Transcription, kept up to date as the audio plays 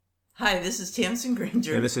Hi, this is Tamsin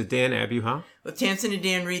Granger. And this is Dan Abuha. With Tamsin and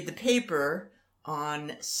Dan read the paper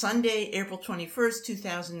on Sunday, April 21st,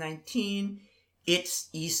 2019. It's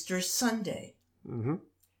Easter Sunday. Mm-hmm.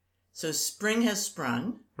 So spring has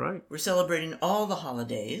sprung. Right. We're celebrating all the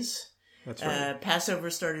holidays. That's right. Passover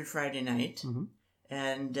started Friday night. Mm-hmm.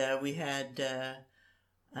 And we had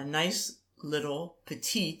a nice little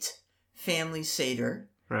petite family Seder.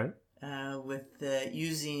 Right. With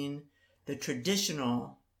using the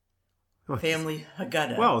traditional family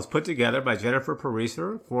Haggadah. Well, it was put together by Jennifer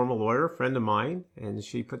Pariser, a former lawyer, friend of mine, and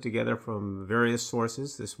she put together from various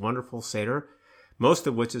sources this wonderful Seder, most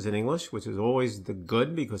of which is in English, which is always the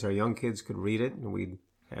good because our young kids could read it and we'd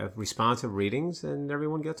have responsive readings and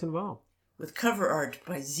everyone gets involved. With cover art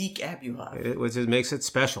by Zeke Abuha. Which makes it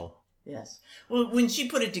special. Yes. Well, when she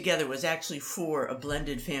put it together, it was actually for a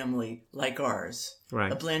blended family like ours.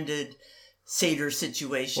 Right. A blended Seder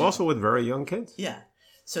situation. Also with very young kids. Yeah.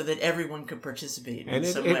 So that everyone could participate and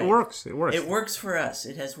in some way. way. It works. It works. It works for us.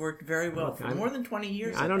 It has worked very well for more than 20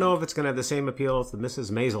 years. I don't know if it's going to have the same appeal as the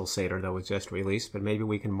Mrs. Maisel Seder that was just released, but maybe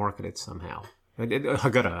we can market it somehow.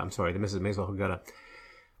 Haggadah, I'm sorry, the Mrs. Maisel Haggadah.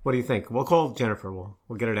 What do you think? We'll call Jennifer. We'll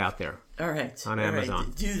get it out there. All right. On Amazon.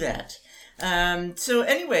 Right. Do that. So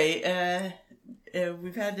anyway,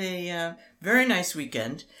 we've had a very nice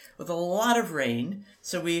weekend with a lot of rain.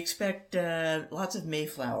 So we expect lots of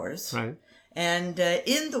Mayflowers. Right. And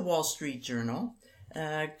in the Wall Street Journal,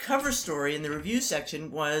 cover story in the review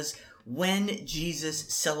section was when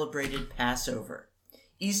Jesus celebrated Passover.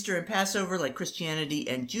 Easter and Passover, like Christianity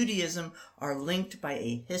and Judaism, are linked by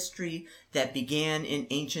a history that began in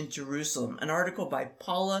ancient Jerusalem. An article by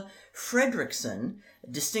Paula Fredrickson,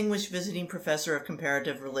 distinguished visiting professor of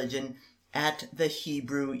comparative religion at the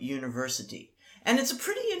Hebrew University. And it's a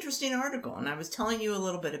pretty interesting article, and I was telling you a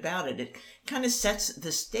little bit about it. It kind of sets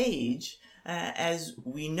the stage. As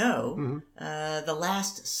we know, the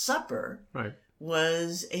Last Supper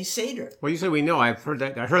was a Seder. Well, you say we know. I heard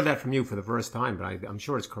that from you for the first time, but I'm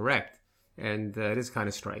sure it's correct. And it is kind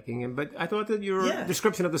of striking. But I thought that your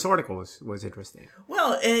description of this article was interesting.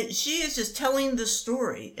 Well, she is just telling the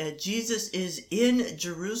story. Jesus is in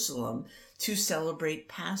Jerusalem to celebrate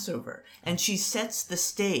Passover. And she sets the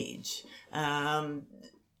stage,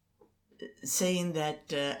 saying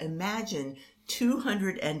that imagine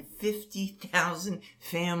 250,000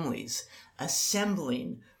 families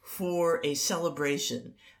assembling for a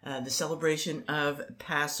celebration, the celebration of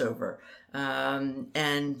Passover.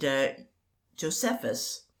 And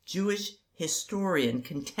Josephus, Jewish historian,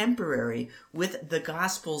 contemporary with the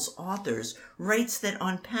Gospels authors, writes that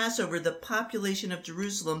on Passover, the population of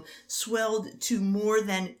Jerusalem swelled to more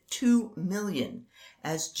than 2 million.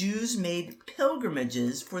 As Jews made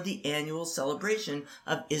pilgrimages for the annual celebration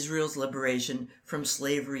of Israel's liberation from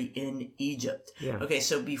slavery in Egypt. Yeah. Okay,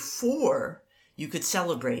 so before you could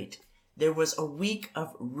celebrate, there was a week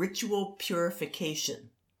of ritual purification.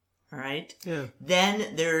 All right? Yeah.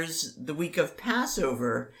 Then there's the week of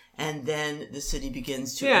Passover, and then the city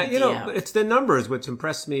begins to empty out. out. It's the numbers which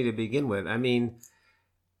impressed me to begin with. I mean,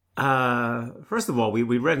 first of all, we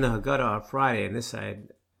read in the Haggadah on Friday, and this I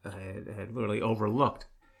had literally overlooked.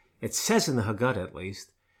 It says in the Haggadah, at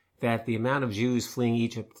least, that the amount of Jews fleeing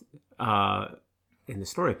Egypt in the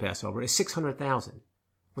story of Passover is 600,000,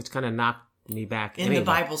 which kind of knocked me back. In the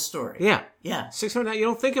Bible story. Yeah. Yeah. 600,000. You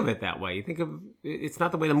don't think of it that way. You think of it's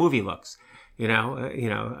not the way the movie looks.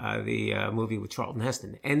 The movie with Charlton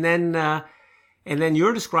Heston. And then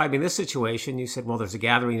you're describing this situation. You said, well, there's a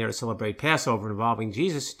gathering there to celebrate Passover involving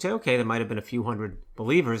Jesus. It's okay, there might have been a few hundred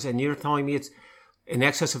believers. And you're telling me it's in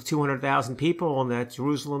excess of 200,000 people, and that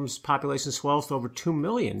Jerusalem's population swells to over 2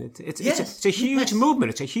 million. It's a huge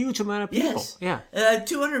movement. It's a huge amount of people. Yes. Yeah.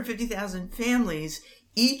 250,000 families,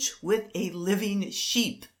 each with a living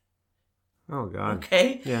sheep. Oh God.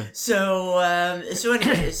 Okay. Yeah. So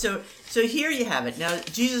anyway, so here you have it. Now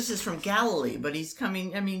Jesus is from Galilee, but he's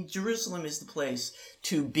coming. I mean, Jerusalem is the place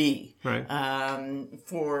to be, right?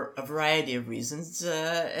 For a variety of reasons,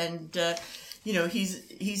 and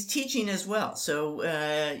he's teaching as well. So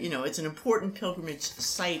it's an important pilgrimage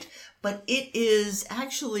site, but it is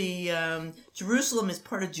actually Jerusalem is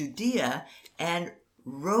part of Judea, and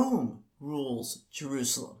Rome rules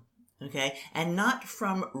Jerusalem. Okay, and not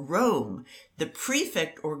from Rome. The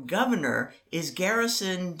prefect or governor is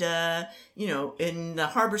garrisoned, in the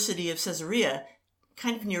harbor city of Caesarea,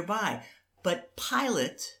 kind of nearby. But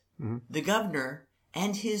Pilate, the governor,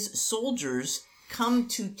 and his soldiers come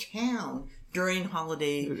to town during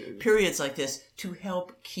holiday periods like this to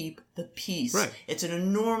help keep the peace. Right. It's an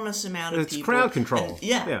enormous amount of people. It's crowd control. And,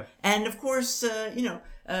 yeah. And of course, you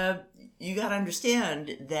got to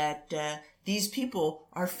understand that these people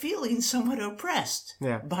are feeling somewhat oppressed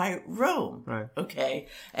by Rome. Right. Okay.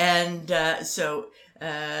 And so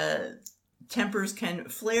tempers can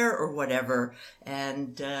flare or whatever.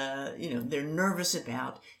 And, they're nervous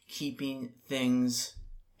about keeping things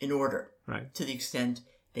in order to the extent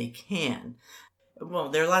they can. Well,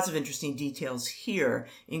 there are lots of interesting details here,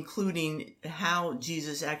 including how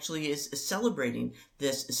Jesus actually is celebrating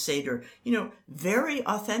this Seder, very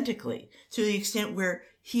authentically, to the extent where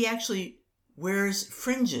he actually wears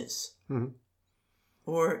fringes. Mm-hmm.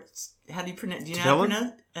 Or, how do you pronounce? Do you know how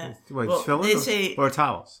to pronounce? They say or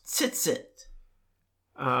towels. Tzitzit.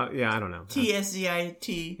 I don't know. T-S-Z-I-T-Z-I-T.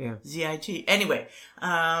 Anyway,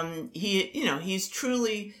 he's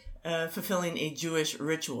truly fulfilling a Jewish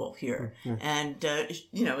ritual here. Mm-hmm. And,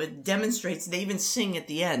 it demonstrates, they even sing at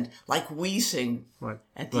the end, like we sing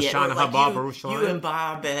at the end. Like you and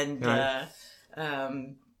Bob and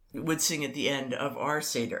would sing at the end of our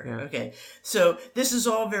Seder. Yeah. Okay. So this is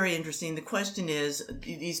all very interesting. The question is,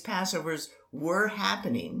 these Passovers were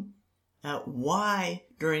happening. Why,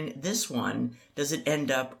 during this one, does it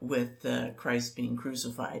end up with Christ being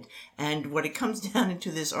crucified? And what it comes down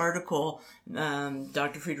into this article,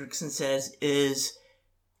 Dr. Friedrichsen says, is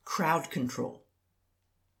crowd control.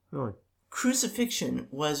 Really? Crucifixion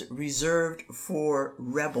was reserved for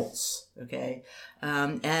rebels, okay?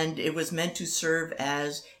 And it was meant to serve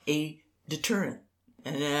as a deterrent.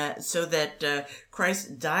 And so that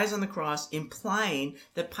Christ dies on the cross, implying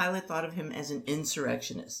that Pilate thought of him as an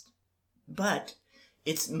insurrectionist. But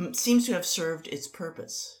it seems to have served its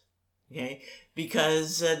purpose, okay?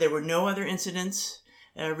 Because there were no other incidents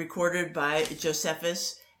recorded by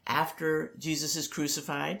Josephus after Jesus is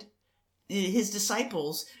crucified. His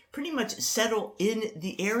disciples pretty much settle in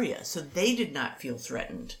the area, so they did not feel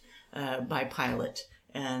threatened by Pilate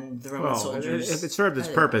and the Roman soldiers. If it served its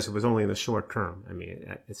purpose, it was only in the short term. I mean,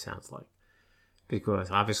 it sounds like.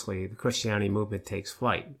 Because obviously the Christianity movement takes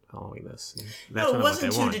flight following this. That's it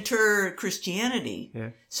wasn't to deter Christianity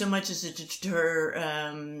so much as to deter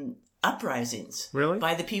uprisings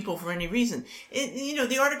by the people for any reason.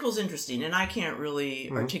 The article's interesting, and I can't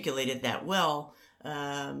really articulate it that well,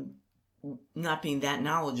 not being that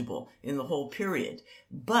knowledgeable in the whole period.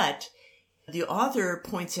 But the author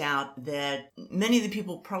points out that many of the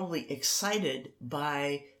people probably excited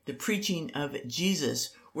by the preaching of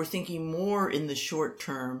Jesus were thinking more in the short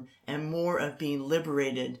term and more of being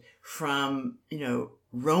liberated from,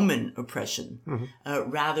 Roman oppression,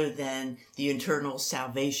 rather than the internal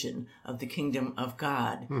salvation of the kingdom of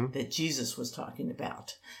God that Jesus was talking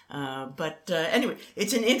about. But anyway,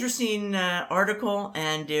 it's an interesting article,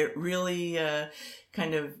 and it really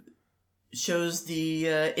kind of shows the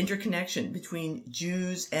interconnection between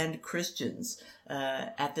Jews and Christians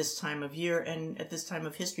at this time of year and at this time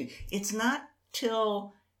of history. It's not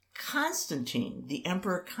till Constantine, the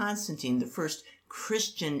Emperor Constantine, the first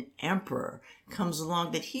Christian emperor, comes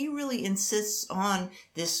along that he really insists on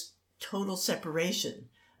this total separation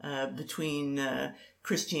between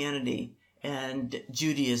Christianity and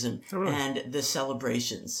Judaism and the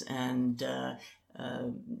celebrations. And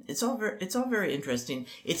it's all very interesting.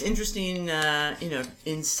 It's interesting,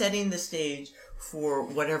 in setting the stage for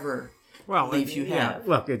whatever belief you have.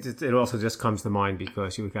 Look, it also just comes to mind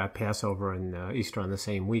because you got Passover and Easter on the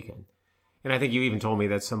same weekend. And I think you even told me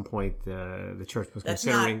that at some point the church was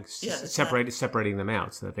considering separating them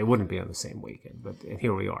out so that they wouldn't be on the same weekend. And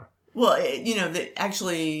here we are. Well,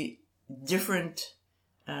 actually different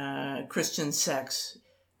Christian sects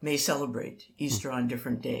may celebrate Easter on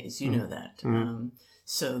different days. You know that.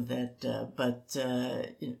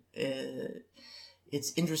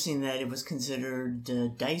 It's interesting that it was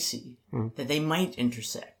considered dicey, that they might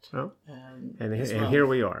intersect. And here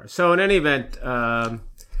we are. So in any event,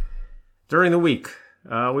 during the week,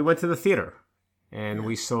 we went to the theater, and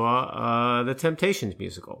we saw the Temptations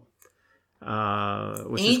musical,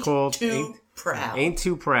 which is called Ain't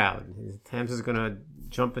Too Proud. Thames is going to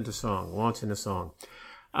launch into song.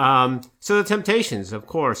 So the Temptations, of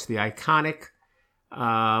course, the iconic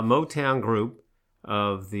Motown group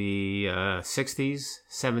of the 60s,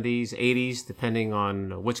 70s, 80s, depending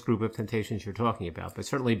on which group of Temptations you're talking about, but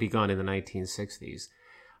certainly begun in the 1960s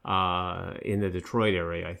in the Detroit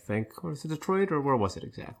area, I think. Or is it Detroit, or where was it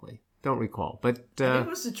exactly? Don't recall. But I think it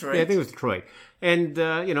was Detroit. Yeah, I think it was Detroit. And,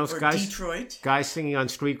 Detroit. Guys singing on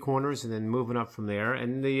street corners and then moving up from there.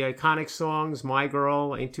 And the iconic songs, My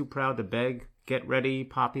Girl, Ain't Too Proud to Beg, Get Ready,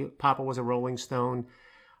 Papa Was a Rolling Stone.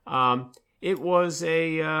 It was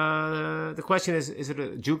the question is it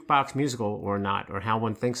a jukebox musical or not, or how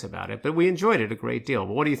one thinks about it. But we enjoyed it a great deal.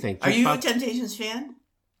 But what do you think? Are you a Temptations fan?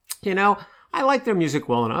 I like their music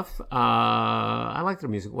well enough. I like their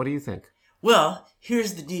music. What do you think? Well,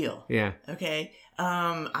 here's the deal. Yeah. Okay.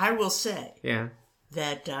 I will say Yeah.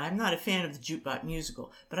 that I'm not a fan of the jukebox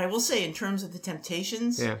musical, but I will say in terms of the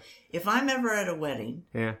Temptations, Yeah. if I'm ever at a wedding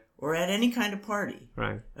Yeah. or at any kind of party,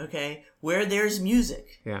 Right. okay, where there's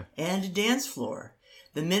music Yeah. and a dance floor,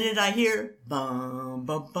 the minute I hear bum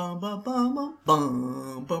bum bum bum bum bum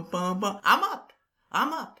bum bum bum bum, I'm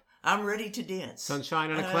up. I'm ready to dance.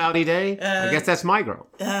 Sunshine on a cloudy day. I guess that's my girl.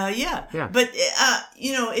 Yeah. Yeah. But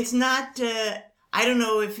it's not. I don't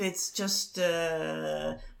know if it's just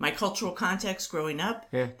my cultural context growing up,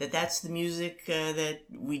 Yeah. that's the music that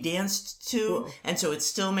we danced to, and so it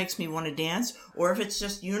still makes me want to dance, or if it's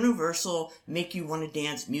just universal, make you want to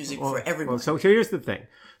dance music for everyone. Well, so here's the thing.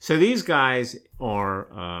 So these guys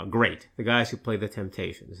are great. The guys who play the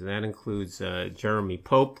Temptations. And that includes Jeremy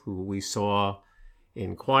Pope, who we saw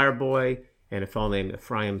in Choir Boy, and a fellow named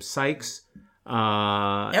Ephraim Sykes.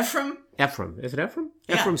 Ephraim? Is it Ephraim?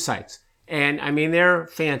 Yeah. Ephraim Sykes. And, I mean, they're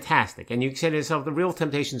fantastic. And you say to yourself, the real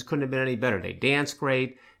Temptations couldn't have been any better. They dance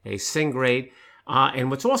great. They sing great. And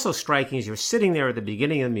what's also striking is you're sitting there at the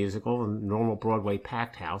beginning of the musical, in a normal Broadway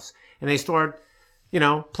packed house, and they start,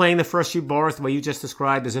 playing the first few bars the way you just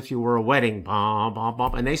described, as if you were a wedding. Bum, bum,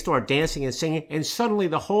 bum. And they start dancing and singing, and suddenly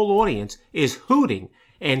the whole audience is hooting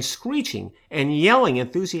and screeching and yelling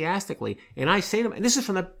enthusiastically. And I say to them, and this is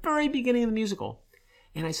from the very beginning of the musical,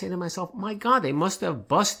 and I say to myself, my God, they must have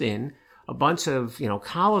bussed in a bunch of,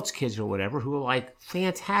 college kids or whatever who are like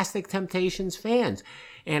fantastic Temptations fans.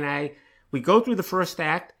 And we go through the first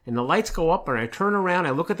act, and the lights go up, and I turn around,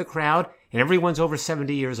 I look at the crowd, and everyone's over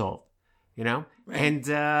 70 years old. Right. And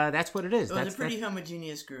that's what it is. It was a pretty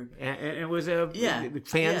homogeneous group. And it was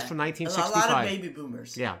fans from 1965. A lot of baby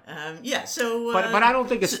boomers. Yeah. So. But I don't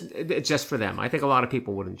think it's just for them. I think a lot of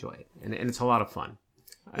people would enjoy it, and it's a lot of fun.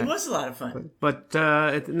 It was a lot of fun. But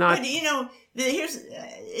it's not. But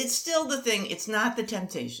it's still the thing. It's not the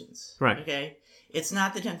Temptations. Right. Okay. It's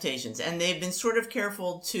not the Temptations, and they've been sort of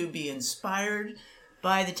careful to be inspired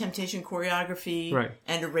by the Temptation choreography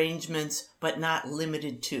and arrangements, but not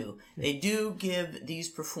limited to. They do give these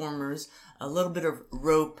performers a little bit of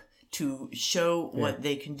rope to show what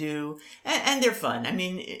they can do, and they're fun. I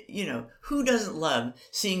mean, who doesn't love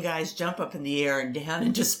seeing guys jump up in the air and down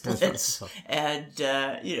into splits, and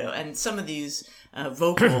and some of these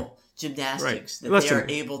vocal gymnastics that they are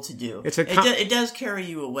able to do. It does carry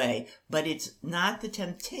you away, but it's not the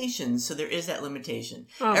Temptations, so there is that limitation.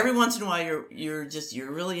 Every once in a while, you're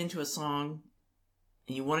really into a song,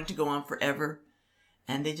 and you want it to go on forever,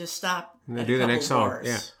 and they just stop and they do the next song. Bars.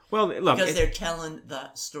 Yeah. Well, look, because they're telling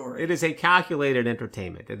the story. It is a calculated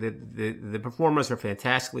entertainment. The performers are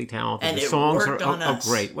fantastically talented. And the it songs worked on us.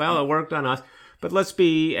 Great. Well, it worked on us. But let's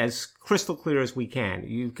be as crystal clear as we can.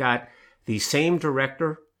 You've got the same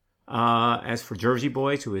director as for Jersey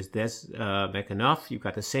Boys, who is Des McAnuff. You've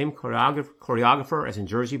got the same choreographer as in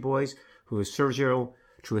Jersey Boys, who is Sergio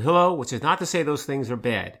Trujillo, which is not to say those things are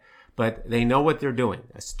bad, but they know what they're doing.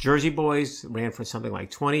 Jersey Boys ran for something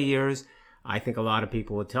like 20 years. I think a lot of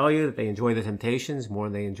people would tell you that they enjoy the Temptations more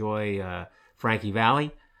than they enjoy Frankie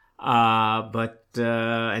Valli.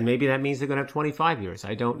 And maybe that means they're going to have 25 years.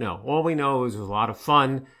 I don't know. All we know is it was a lot of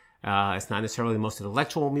fun. It's not necessarily the most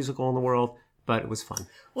intellectual musical in the world, but it was fun.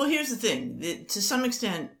 Well, here's the thing. To some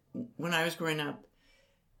extent, when I was growing up,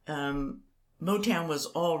 Motown was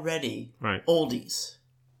already oldies.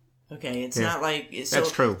 Okay, it's not like...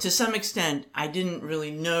 That's true. To some extent, I didn't really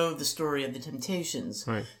know the story of the Temptations.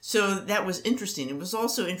 Right. So that was interesting. It was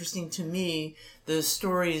also interesting to me, the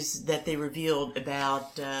stories that they revealed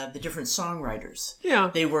about the different songwriters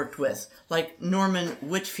they worked with. Like Norman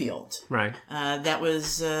Whitfield. Right. That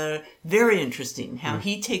was very interesting, how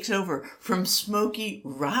he takes over from Smokey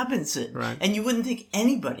Robinson. Right. And you wouldn't think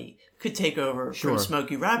anybody could take over from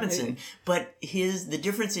Smokey Robinson, but the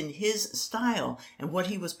difference in his style and what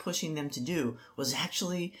he was pushing them to do was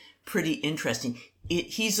actually pretty interesting.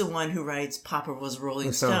 He's the one who writes "Papa Was a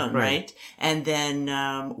Rolling Stone," right? And then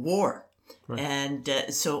 "War," and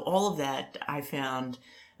so all of that I found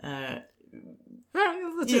added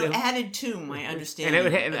to my understanding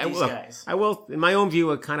of these guys. I will, in my own view,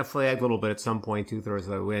 it kind of flagged a little bit at some point, 2/3 of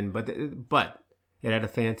the win, but it had a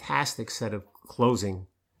fantastic set of closing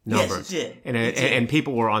numbers. Yes, it did. And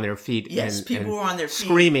people were on their feet. Yes, people were on their feet.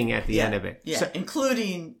 Screaming at the end of it. Yeah, so,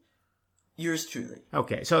 including yours truly.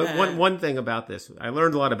 Okay, so one thing about this, I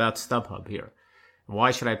learned a lot about StubHub here. Why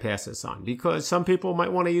should I pass this on? Because some people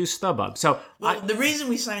might want to use StubHub. So, the reason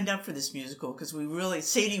we signed up for this musical, because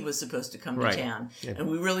Sadie was supposed to come to town, and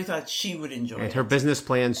we really thought she would enjoy it. And her business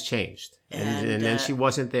plans changed, and then she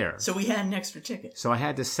wasn't there. So we had an extra ticket. So I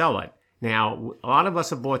had to sell it. Now, a lot of us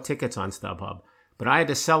have bought tickets on StubHub, But I had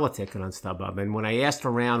to sell a ticket on StubHub. And when I asked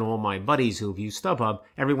around all my buddies who've used StubHub,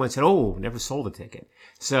 everyone said, oh, never sold a ticket.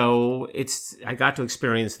 So I got to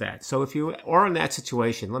experience that. So if you are in that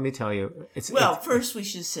situation, let me tell you, first we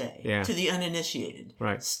should say, to the uninitiated,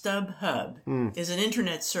 right. StubHub is an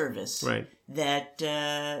internet service right. that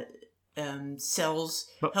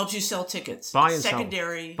helps you sell tickets. Buys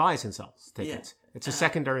and sells tickets. Yeah. It's a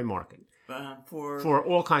secondary market for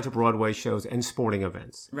all kinds of Broadway shows and sporting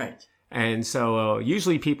events. Right. And so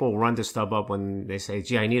usually people run to StubHub when they say,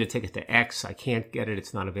 gee, I need a ticket to X. I can't get it.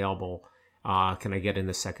 It's not available. Can I get in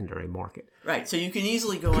the secondary market? Right. So you can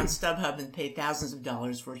easily go on StubHub and pay thousands of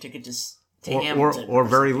dollars for a ticket to Hamilton. Or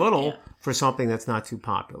very little for something that's not too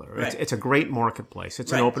popular. Right. It's a great marketplace.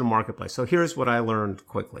 It's an open marketplace. So here's what I learned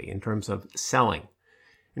quickly in terms of selling.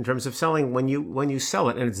 In terms of selling, when you sell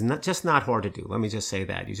it, and it's not hard to do. Let me just say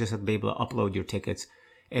that. You just have to be able to upload your tickets,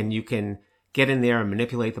 and you can get in there and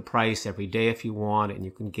manipulate the price every day if you want, and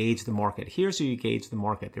you can gauge the market. Here's how you gauge the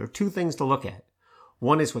market. There are two things to look at.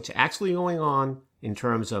 One is what's actually going on in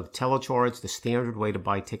terms of telecharge, the standard way to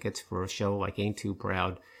buy tickets for a show like Ain't Too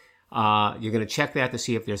Proud. You're going to check that to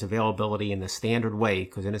see if there's availability in the standard way,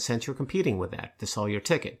 because in a sense you're competing with that to sell your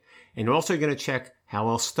ticket. And you're also going to check how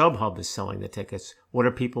else StubHub is selling the tickets. What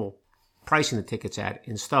are people pricing the tickets at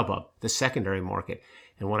in StubHub, the secondary market?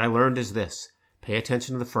 And what I learned is this: pay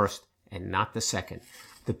attention to the first and not the second.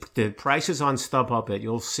 The prices on StubHub that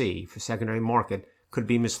you'll see for secondary market could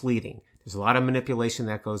be misleading. There's a lot of manipulation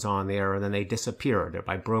that goes on there, and then they disappear. They're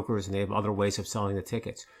by brokers, and they have other ways of selling the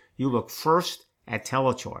tickets. You look first at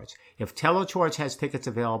telecharge. If telecharge has tickets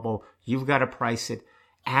available, you've got to price it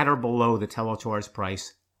at or below the telecharge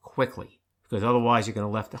price quickly, because otherwise you're going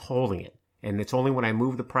to left holding it. And it's only when I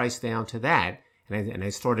moved the price down to that, and I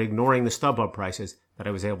started ignoring the StubHub prices, that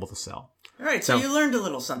I was able to sell. All right, so you learned a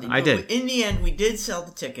little something. I did. In the end, we did sell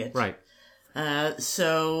the ticket. Right.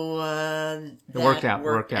 So it worked out.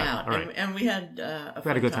 All right. And we had a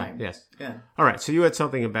good time. Yes. Yeah. All right. So you had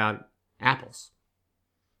something about apples.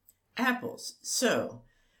 Apples. So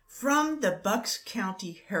from the Bucks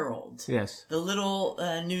County Herald. Yes. The little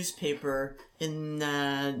newspaper in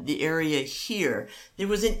the area here. There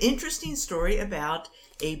was an interesting story about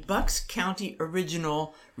a Bucks County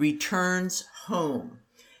original returns home.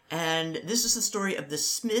 And this is the story of the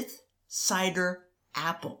Smith cider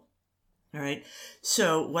apple. All right.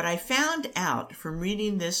 So what I found out from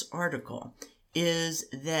reading this article is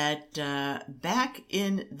that back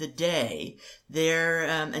in the day, there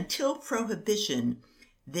until Prohibition,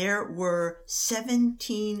 there were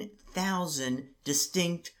 17,000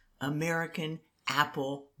 distinct American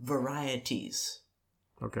apple varieties.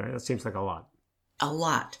 Okay, that seems like a lot. A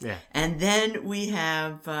lot. Yeah. And then we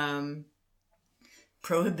have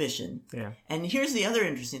Prohibition. Yeah. And here's the other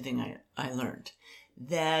interesting thing I learned.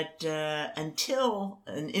 That until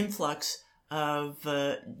an influx of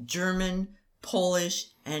German, Polish,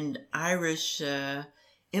 and Irish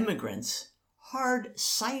immigrants, hard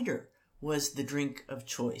cider was the drink of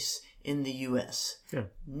choice in the U.S.,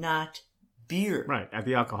 not beer. Right, at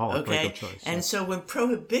the alcoholic drink of choice. And so when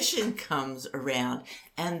Prohibition comes around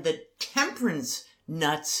and the temperance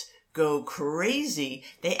nuts go crazy,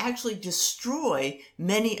 they actually destroy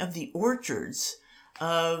many of the orchards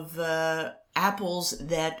of apples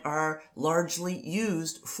that are largely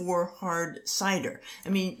used for hard cider. I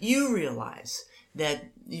mean, you realize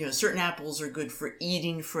that, certain apples are good for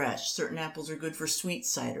eating fresh. Certain apples are good for sweet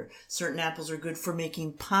cider. Certain apples are good for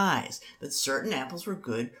making pies. But certain apples were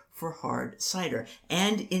good for hard cider.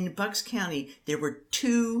 And in Bucks County, there were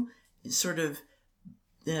two sort of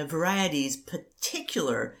varieties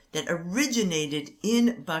particular that originated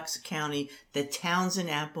in Bucks County: the Townsend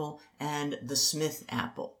apple and the Smith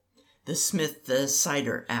apple. The Smith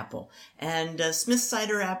cider apple. And Smith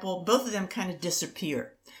cider apple, both of them kind of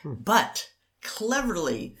disappear. But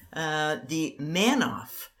cleverly, the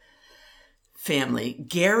Manoff family,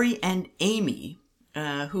 Gary and Amy,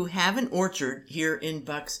 who have an orchard here in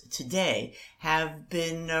Bucks today, have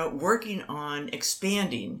been working on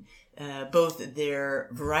expanding both their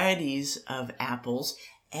varieties of apples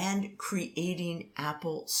and creating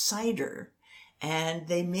apple cider. And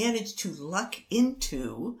they managed to luck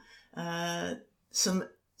into some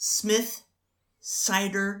Smith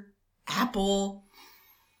cider apple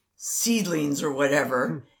seedlings or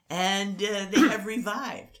whatever, and they have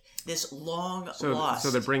revived this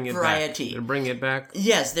long-lost they're bringing variety. It back. They're bringing it back?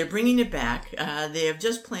 Yes, they're bringing it back. They have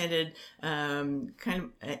just planted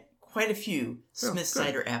quite a few Smith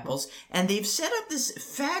cider apples, and they've set up this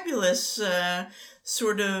fabulous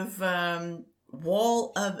sort of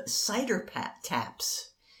wall of cider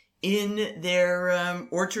taps in their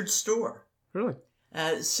orchard store. Really?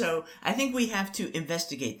 So I think we have to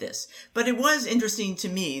investigate this. But it was interesting to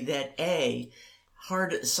me that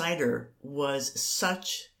hard cider was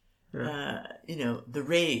such, the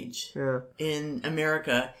rage in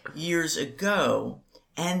America years ago,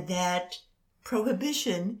 and that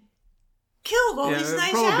prohibition killed all these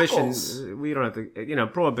nice apples. We don't have to,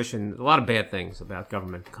 prohibition, a lot of bad things about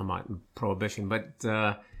government come out in prohibition,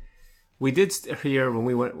 but we did hear when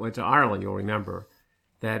we went to Ireland, you'll remember,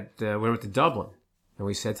 that we went to Dublin, and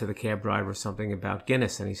we said to the cab driver something about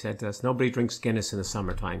Guinness, and he said to us, nobody drinks Guinness in the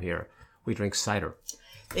summertime here. We drink cider.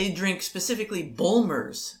 They drink specifically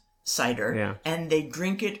Bulmers cider, and they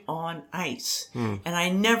drink it on ice. And I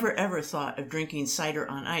never, ever thought of drinking cider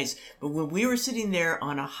on ice. But when we were sitting there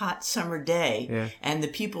on a hot summer day, and the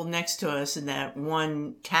people next to us in that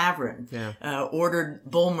one tavern ordered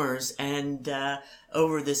Bulmers and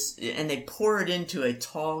and they pour it into a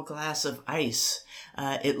tall glass of ice.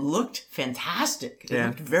 It looked fantastic. It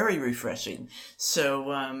looked very refreshing.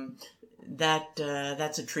 So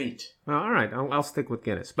that's a treat. Well, all right, I'll stick with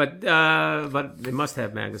Guinness, but they must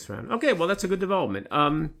have Magnus around. Okay, well that's a good development. We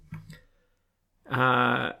all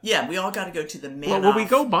got to go to the Manoff. Well, we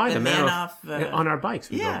go by the Manoff on our bikes.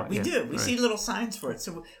 We do. We see little signs for it,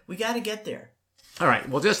 so we got to get there. All right.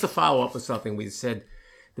 Well, just to follow up with something we said,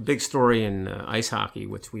 the big story in ice hockey,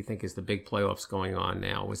 which we think is the big playoffs going on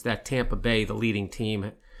now, was that Tampa Bay, the leading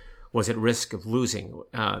team, was at risk of losing.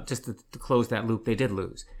 Just to close that loop, they did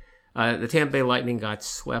lose. The Tampa Bay Lightning got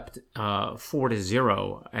swept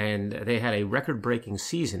 4-0, and they had a record-breaking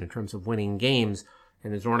season in terms of winning games.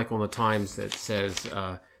 And there's an article in the Times that says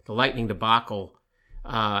the Lightning debacle.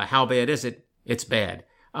 How bad is it? It's bad.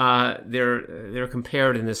 They're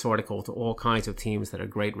compared in this article to all kinds of teams that had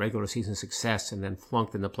great regular season success and then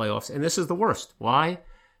flunked in the playoffs. And this is the worst. Why?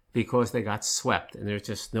 Because they got swept. And there's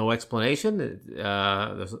just no explanation.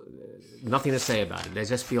 There's nothing to say about it. They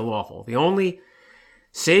just feel awful. The only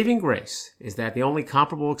saving grace is that the only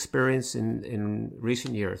comparable experience in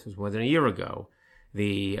recent years was more than a year ago.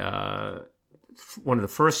 One of the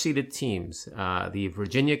first seeded teams, the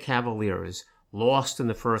Virginia Cavaliers, lost in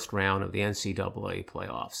the first round of the NCAA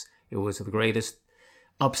playoffs. It was the greatest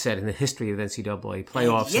upset in the history of the NCAA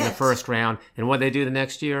playoffs in the first round. And what did they do the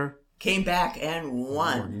next year? Came back and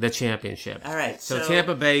won the championship. All right. So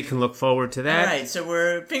Tampa Bay can look forward to that. All right. So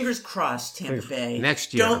we're fingers crossed, Tampa Bay.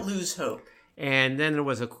 Next year. Don't lose hope. And then there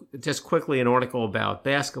was just quickly an article about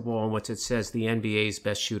basketball in which it says the NBA's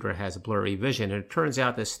best shooter has blurry vision. And it turns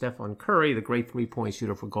out that Stephen Curry, the great three-point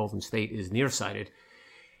shooter for Golden State, is nearsighted.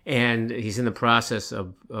 And he's in the process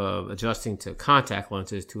of adjusting to contact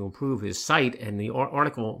lenses to improve his sight. And the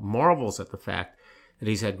article marvels at the fact that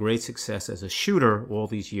he's had great success as a shooter all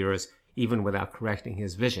these years, even without correcting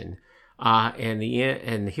his vision.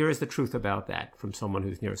 And here's the truth about that from someone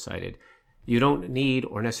who's nearsighted. You don't need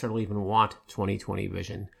or necessarily even want 20/20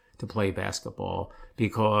 vision to play basketball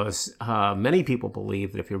because many people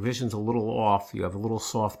believe that if your vision's a little off, you have a little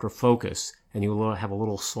softer focus and you have a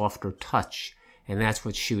little softer touch. And that's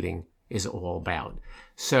what shooting is all about.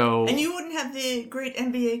 And you wouldn't have the great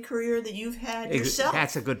NBA career that you've had yourself.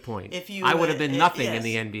 That's a good point. I would have been nothing in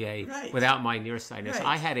the NBA without my nearsightedness. Right.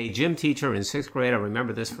 I had a gym teacher in 6th grade, I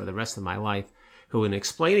remember this for the rest of my life, who in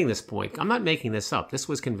explaining this point, I'm not making this up, this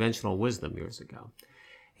was conventional wisdom years ago.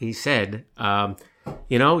 He said,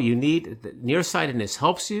 you need, nearsightedness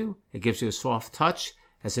helps you, it gives you a soft touch.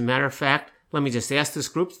 As a matter of fact, let me just ask this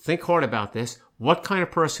group, think hard about this, what kind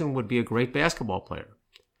of person would be a great basketball player?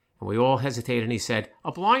 And we all hesitated, and he said,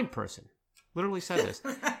 a blind person. Literally said this.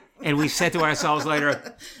 And we said to ourselves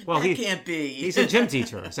later, well, he can't be. He's a gym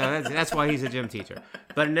teacher, so that's why he's a gym teacher.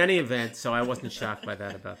 But in any event, so I wasn't shocked by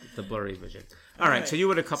that about the blurry vision. All right, so you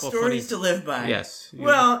had a couple of stories to live by. Yes.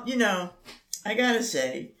 Well, I gotta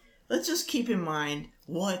say, let's just keep in mind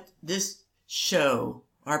what this show,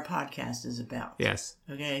 our podcast, is about. Yes.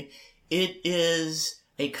 Okay? It is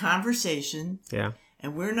a conversation. Yeah.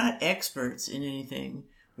 And we're not experts in anything.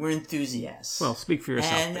 We're enthusiasts. Well, speak for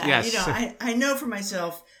yourself. And, yes. I know for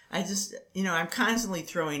myself, I just, I'm constantly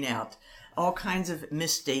throwing out all kinds of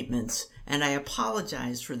misstatements, and I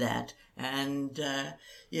apologize for that. And,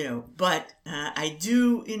 but I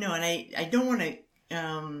do, and I don't want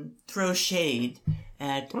to throw shade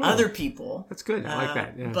at other people. That's good. I like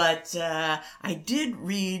that. Yeah. But I did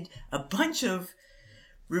read a bunch of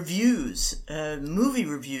reviews, movie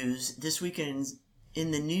reviews this weekend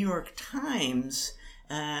in the New York Times,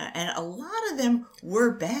 and a lot of them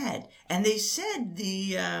were bad. And they said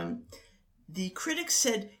the critics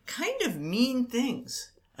said kind of mean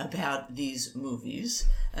things about these movies.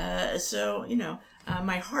 So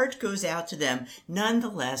My heart goes out to them.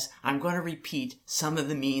 Nonetheless, I'm going to repeat some of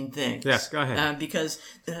the mean things. Yes, go ahead. Because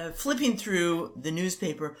flipping through the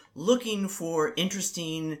newspaper, looking for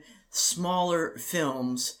interesting, smaller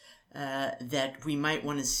films that we might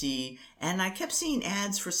want to see, and I kept seeing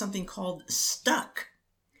ads for something called Stuck.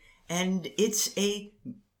 And it's a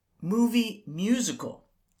movie musical.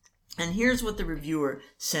 And here's what the reviewer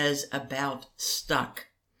says about Stuck.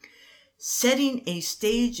 Setting a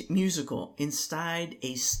stage musical inside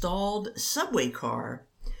a stalled subway car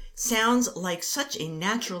sounds like such a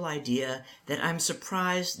natural idea that I'm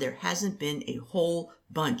surprised there hasn't been a whole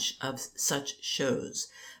bunch of such shows.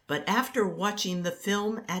 But after watching the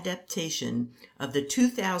film adaptation of the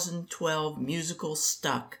 2012 musical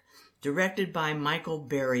Stuck, directed by Michael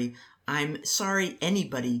Berry, I'm sorry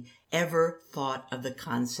anybody ever thought of the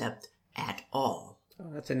concept at all. Oh,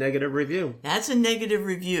 that's a negative review. That's a negative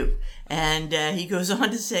review. And he goes on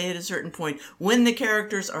to say at a certain point, when the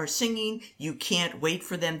characters are singing, you can't wait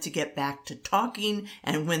for them to get back to talking.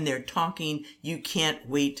 And when they're talking, you can't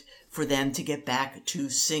wait for them to get back to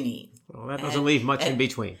singing. Well, that doesn't leave much in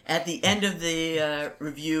between. At the end of the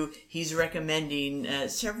review, he's recommending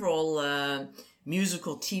several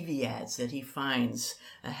musical TV ads that he finds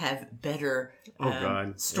have better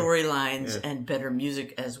storylines and better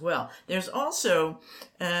music as well. There's also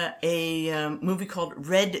a movie called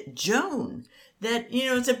Red Joan that,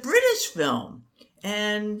 it's a British film,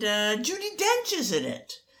 and Judi Dench is in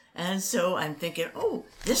it. And so I'm thinking, oh,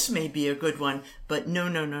 this may be a good one, but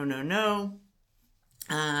no.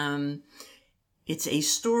 It's a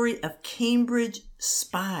story of Cambridge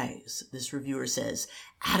spies, this reviewer says,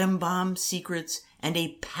 atom bomb secrets, and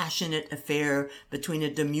a passionate affair between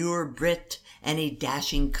a demure Brit and a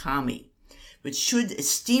dashing commie, which should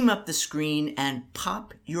steam up the screen and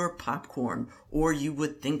pop your popcorn, or you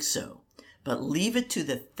would think so. But leave it to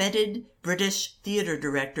the feted British theatre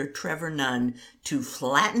director Trevor Nunn to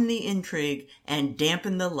flatten the intrigue and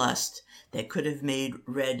dampen the lust that could have made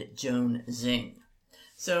Red Joan zing.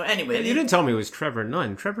 So anyway... You didn't tell me it was Trevor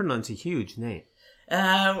Nunn. Trevor Nunn's a huge name.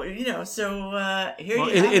 Here you go.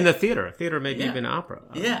 In the theater, maybe even opera.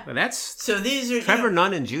 Yeah. But that's... So these are... Trevor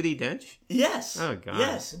Nunn and Judi Dench? Yes. Oh, God.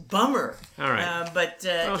 Yes. Bummer. All right. But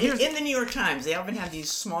in the New York Times, they often have these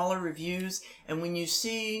smaller reviews, and when you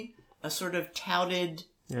see a sort of touted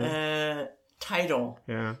title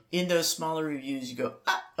in those smaller reviews, you go,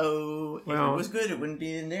 uh-oh. If it was good, it wouldn't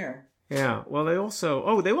be in there. Yeah. Well, they also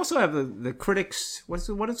have the critics.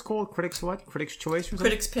 What it's called? Critics what? Critics' choice or something?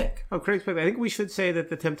 Critics' pick. Oh, critics' pick. I think we should say that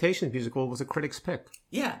the Temptations musical was a critics' pick.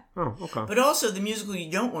 Yeah. Oh, okay. But also the musical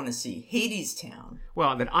you don't want to see, Hadestown.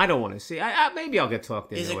 Well, that I don't want to see. Maybe I'll get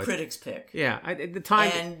talked into it. Is a critics' pick. Yeah. At the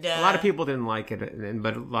time, and, a lot of people didn't like it,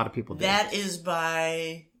 but a lot of people did. That is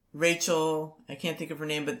by Rachel. I can't think of her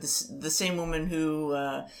name, but the same woman who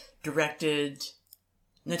directed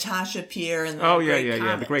Natasha Pierre and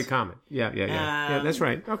the Great Comet. Yeah, that's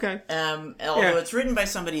right. Okay. Although it's written by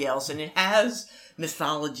somebody else and it has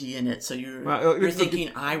mythology in it, so you're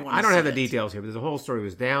thinking, I want to see I don't have the details here, but the whole story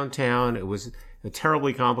was downtown. It was a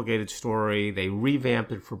terribly complicated story. They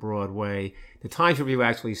revamped it for Broadway. The Times Review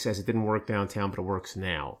actually says it didn't work downtown, but it works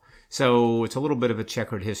now. So it's a little bit of a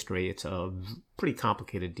checkered history. It's a pretty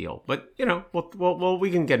complicated deal. But,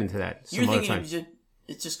 we can get into that some other time.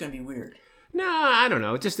 It's just going to be weird. No, I don't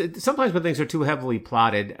know. Sometimes when things are too heavily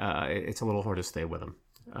plotted, it's a little hard to stay with them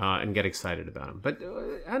and get excited about them. But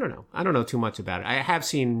I don't know. I don't know too much about it. I have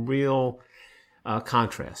seen real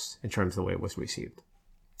contrasts in terms of the way it was received.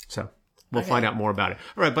 So we'll find out more about it.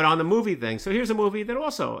 All right, but on the movie thing, so here's a movie that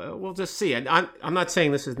also we'll just see. I'm not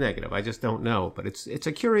saying this is negative. I just don't know. But it's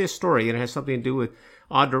a curious story, and it has something to do with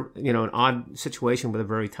an odd situation with a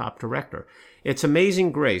very top director. It's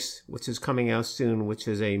Amazing Grace, which is coming out soon, which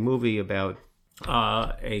is a movie about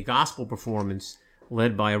a gospel performance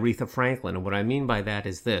led by Aretha Franklin. And what I mean by that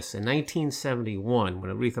is this. In 1971,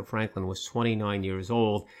 when Aretha Franklin was 29 years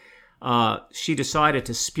old, she decided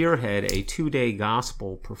to spearhead a 2-day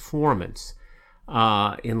gospel performance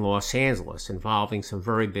in Los Angeles involving some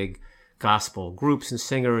very big gospel groups and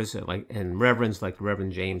singers and reverends like the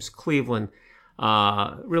Reverend James Cleveland.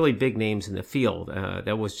 Really big names in the field.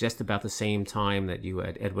 That was just about the same time that you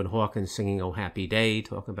had Edwin Hawkins singing "Oh Happy Day,"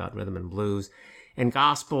 talking about rhythm and blues, and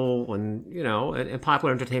gospel, and and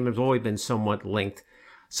popular entertainment has always been somewhat linked.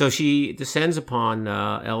 So she descends upon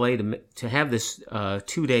L.A. to have this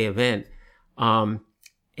 2-day event,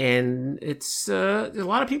 and it's there's a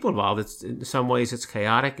lot of people involved. In some ways it's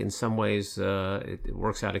chaotic. In some ways it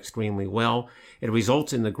works out extremely well. It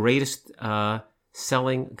results in the greatest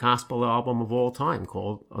selling gospel album of all time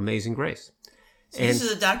called Amazing Grace. So this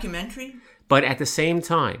is a documentary? But at the same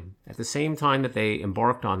time that they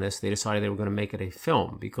embarked on this, they decided they were going to make it a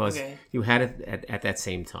film because you had it at that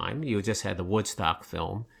same time. You just had the Woodstock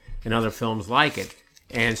film and other films like it.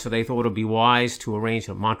 And so they thought it would be wise to arrange,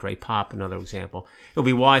 Monterey Pop, another example, it would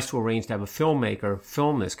be wise to arrange to have a filmmaker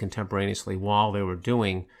film this contemporaneously while they were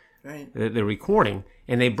doing the recording.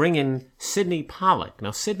 And they bring in Sidney Pollack.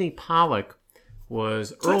 Now, Sidney Pollack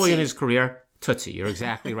was early in his career. Tootsie, you're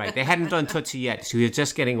exactly right. They hadn't done Tootsie yet, so he was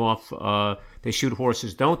just getting off They Shoot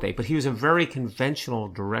Horses, Don't They? But he was a very conventional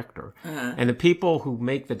director. And the people who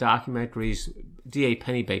make the documentaries, D.A.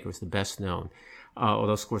 Pennebaker is the best known,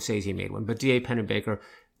 although Scorsese made one. But D.A. Pennebaker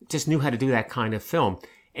just knew how to do that kind of film.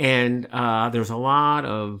 And there's a lot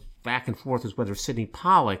of back and forth as whether Sidney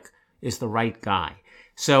Pollack is the right guy.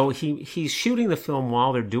 So he's shooting the film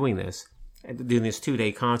while they're doing this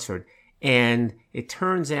 2-day concert. And it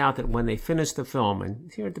turns out that when they finished the film,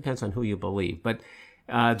 and here it depends on who you believe, but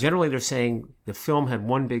generally they're saying the film had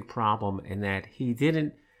one big problem and that he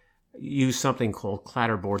didn't use something called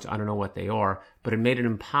clatterboards. I don't know what they are, but it made it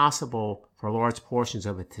impossible for large portions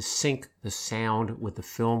of it to sync the sound with the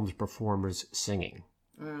film's performers singing.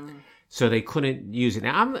 So they couldn't use it.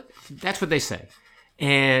 Now, that's what they say.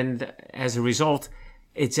 And as a result,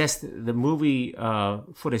 it's just the movie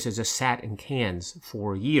footage has just sat in cans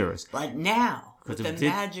for years. But now, with the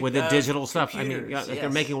magic with the digital stuff, I mean, yes. they're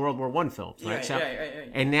making World War I films, right? Right.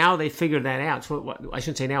 And now they figured that out. So I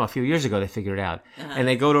shouldn't say now. A few years ago, they figured it out. And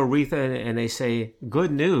they go to Aretha and they say,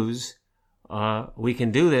 "Good news, we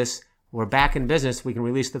can do this. We're back in business. We can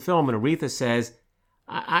release the film." And Aretha says,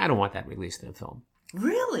 "I don't want that released in a film."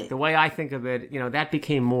 Really? The way I think of it, that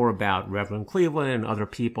became more about Reverend Cleveland and other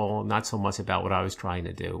people, not so much about what I was trying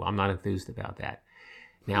to do. I'm not enthused about that.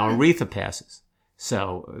 Now, Aretha passes.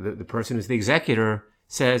 So the person who's the executor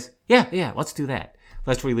says, yeah, let's do that.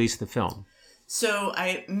 Let's release the film. So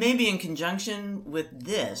maybe in conjunction with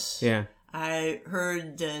this, I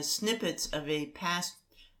heard snippets of a past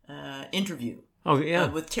interview. Oh, yeah.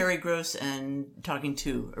 With Terry Gross and talking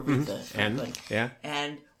to Aretha.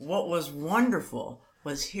 And what was wonderful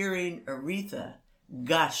was hearing Aretha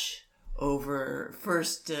gush over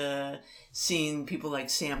first seeing people like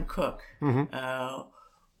Sam Cooke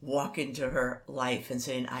walk into her life and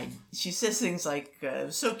saying, she says things like, it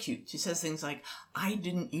was so cute. She says things like, "I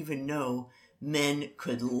didn't even know men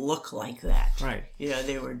could look like that." Right.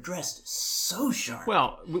 They were dressed so sharp.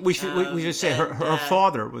 Well, we should say her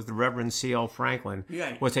father was the Reverend C.L. Franklin,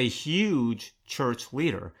 was a huge church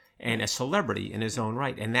leader and a celebrity in his own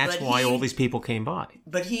right. And that's why all these people came by.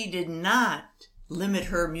 But he did not limit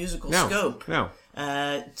her musical scope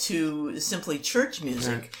to simply church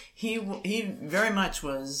music. He very much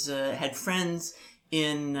was had friends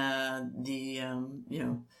in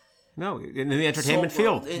No, in the entertainment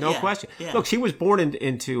field, no question. Yeah. Look, she was born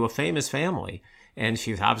into a famous family, and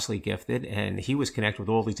she was obviously gifted, and he was connected with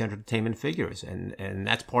all these entertainment figures, and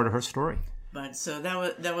that's part of her story. But so that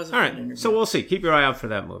was a all fun right. interview. So we'll see. Keep your eye out for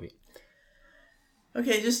that movie.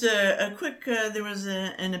 Okay, just a quick. There was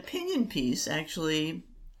an opinion piece actually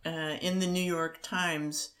in the New York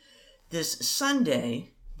Times this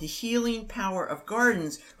Sunday. The Healing Power of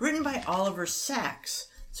Gardens, written by Oliver Sacks.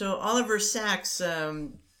 So Oliver Sacks.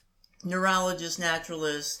 Neurologist,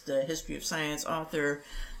 naturalist, history of science author,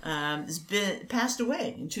 has passed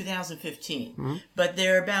away in 2015. But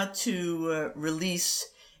they're about to release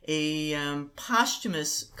a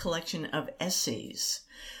posthumous collection of essays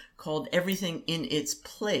called "Everything in Its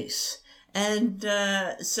Place," and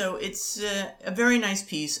so it's a very nice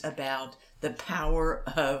piece about the power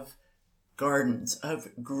of gardens, of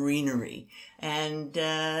greenery, and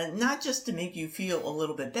not just to make you feel a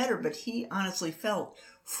little bit better, but he honestly felt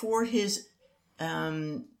for his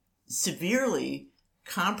severely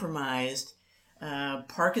compromised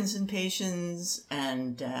Parkinson patients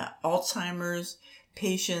and Alzheimer's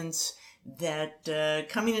patients that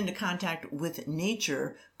coming into contact with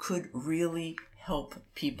nature could really help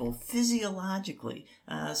people physiologically,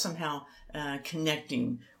 somehow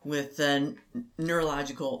connecting with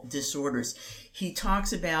neurological disorders. He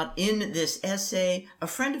talks about in this essay a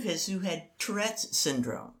friend of his who had Tourette's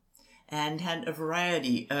syndrome and had a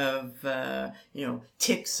variety of,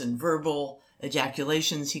 tics and verbal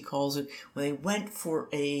ejaculations, he calls it. When they went for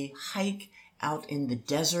a hike out in the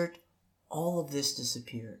desert, all of this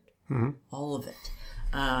disappeared. All of it.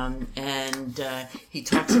 And he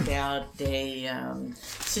talks about a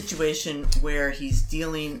situation where he's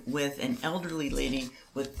dealing with an elderly lady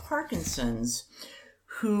with Parkinson's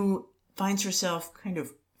who finds herself kind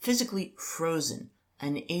of physically frozen,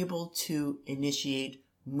 unable to initiate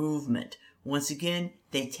movement. Once again,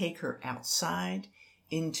 they take her outside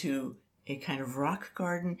into a kind of rock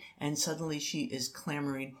garden, and suddenly she is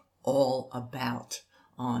clamoring all about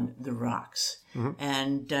on the rocks.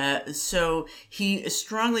 And so he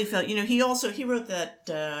strongly felt, he wrote that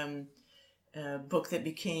book that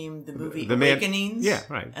became the movie Awakenings. Yeah,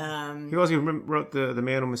 right. He also wrote the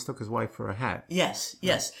Man Who Mistook His Wife for a Hat.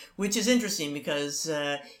 Yes, which is interesting because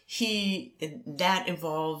that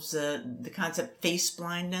involves the concept face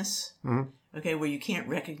blindness. Okay, where you can't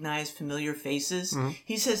recognize familiar faces.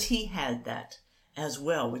 He says he had that as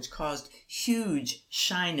well, which caused huge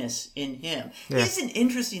shyness in him. Yeah. He's an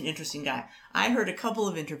interesting guy. I heard a couple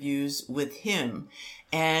of interviews with him,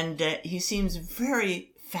 and he seems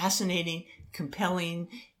very fascinating, compelling,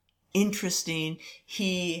 interesting.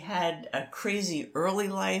 He had a crazy early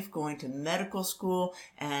life, going to medical school,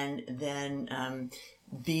 and then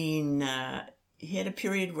he had a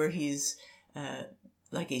period where he's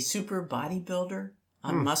like a super bodybuilder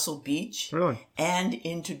on Muscle Beach. Really? And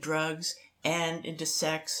into drugs, and into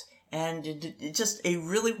sex, and into just a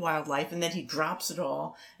really wild life. And then he drops it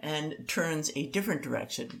all and turns a different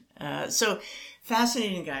direction. So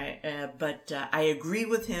fascinating guy, but I agree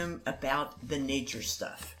with him about the nature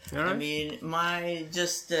stuff. Right. I mean, my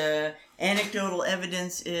just anecdotal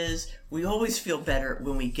evidence is we always feel better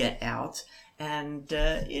when we get out. And,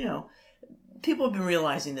 people have been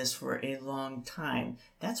realizing this for a long time.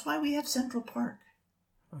 That's why we have Central Park.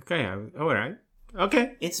 Okay, all right.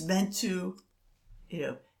 Okay. It's meant to,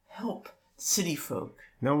 help city folk.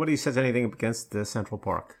 Nobody says anything against the Central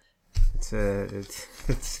Park. It's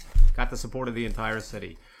got the support of the entire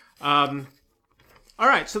city. All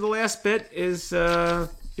right, so the last bit is the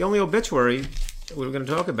only obituary that we were going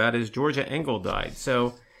to talk about is Georgia Engel died.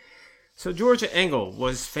 So Georgia Engel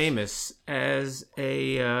was famous as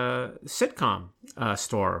a sitcom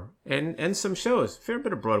star and some shows, a fair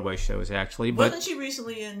bit of Broadway shows actually. But wasn't she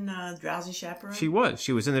recently in Drowsy Chaperone? She was.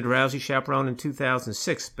 She was in the Drowsy Chaperone in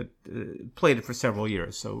 2006, but played it for several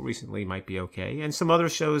years, so recently might be okay. And some other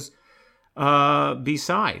shows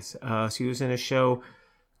besides. She was in a show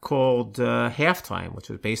called Halftime, which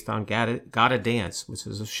was based on Gotta Dance, which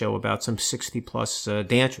was a show about some 60-plus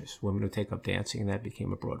dancers, women who take up dancing, and that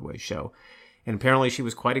became a Broadway show. And apparently she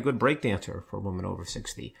was quite a good break dancer for a woman over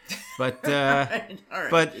 60. But right.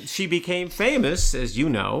 But she became famous, as you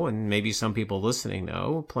know, and maybe some people listening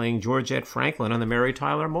know, playing Georgette Franklin on the Mary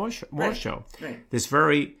Tyler Moore Show. Right. This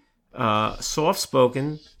very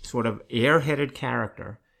soft-spoken, sort of airheaded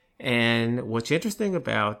character. And what's interesting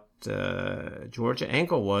about Georgia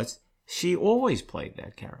Engel was she always played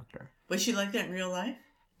that character. Was she like that in real life?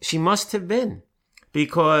 She must have been,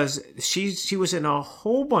 because she was in a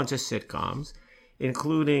whole bunch of sitcoms,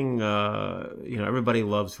 including Everybody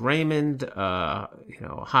Loves Raymond,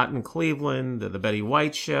 Hot in Cleveland, the Betty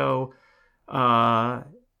White Show, and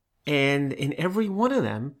in every one of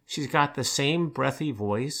them she's got the same breathy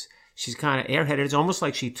voice. She's kind of airheaded. It's almost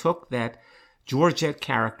like she took that Georgette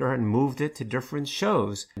character and moved it to different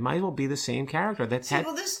shows. It might as well be the same character.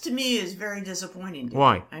 Well, this to me is very disappointing.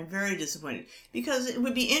 Why? I'm very disappointed. Because it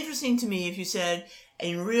would be interesting to me if you said,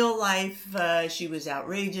 in real life, she was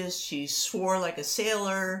outrageous. She swore like a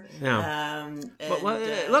sailor. No.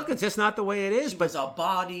 Look, it's just not the way it is. She was a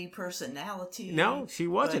body personality. No, she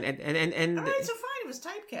wasn't. But, and all right, so fine. It was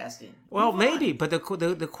typecasting. Well, maybe. But the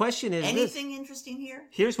question is anything interesting here?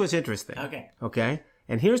 Here's what's interesting. Okay?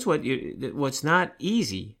 And here's what's not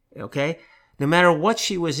easy, okay? No matter what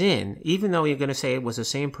she was in, even though you're going to say it was the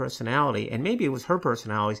same personality, and maybe it was her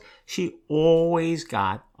personality, she always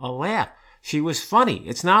got a laugh. She was funny.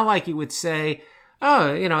 It's not like you would say,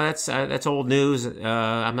 oh, that's old news.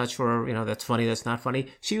 I'm not sure, that's funny, that's not funny.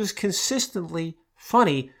 She was consistently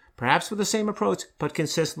funny, perhaps with the same approach, but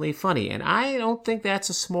consistently funny. And I don't think that's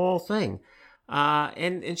a small thing.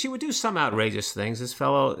 And she would do some outrageous things. This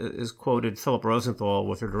fellow is quoted Philip Rosenthal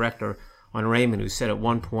with her director on Raymond, who said at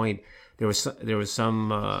one point there was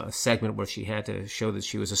some segment where she had to show that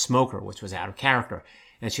she was a smoker, which was out of character.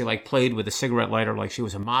 And she played with a cigarette lighter like she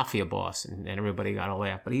was a mafia boss, and everybody got a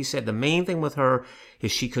laugh. But he said the main thing with her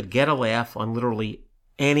is she could get a laugh on literally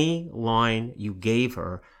any line you gave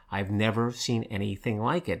her. I've never seen anything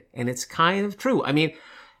like it. And it's kind of true. I mean,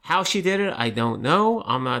 how she did it, I don't know.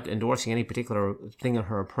 I'm not endorsing any particular thing in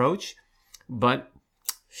her approach, but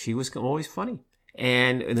she was always funny.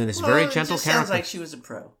 And then this very gentle character. Sounds like she was a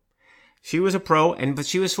pro. She was a pro, but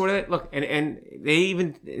she was sort of, look, and they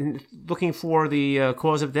even, looking for the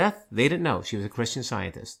cause of death, they didn't know. She was a Christian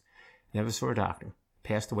Scientist. Never saw a doctor.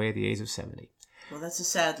 Passed away at the age of 70. Well, that's a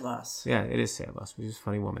sad loss. Yeah, it is a sad loss. She's a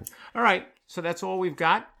funny woman. All right, so that's all we've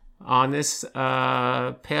got on this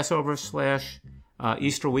Passover /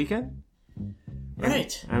 Easter weekend.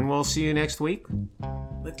 Right. And we'll see you next week.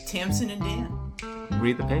 with Tamsin and Dan.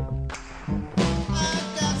 Read the paper.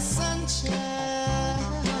 I've got sunshine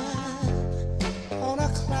on a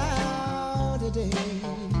cloudy day.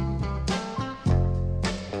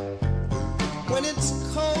 When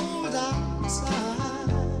it's cold outside,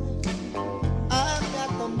 I've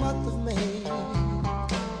got the month of May.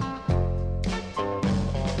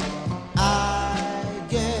 I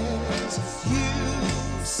guess if you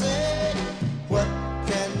say what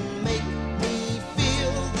can make me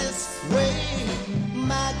feel this way,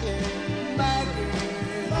 my girl, my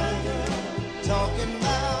girl, my girl, talking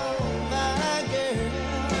about my girl,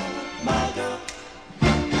 my girl.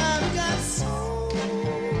 I've got so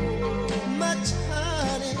much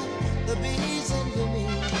honey, the bees envy me.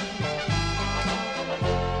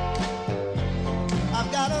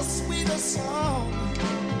 I've got a sweeter song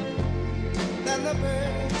than the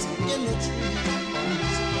birds in the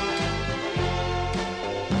trees.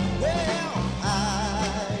 Well,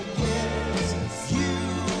 I guess if you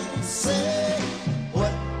say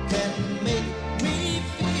what can make me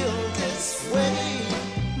feel this way,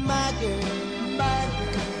 my girl, my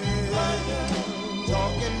girl, my girl,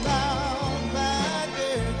 talking about my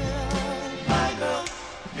girl, my girl.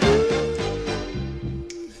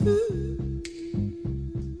 Ooh, ooh.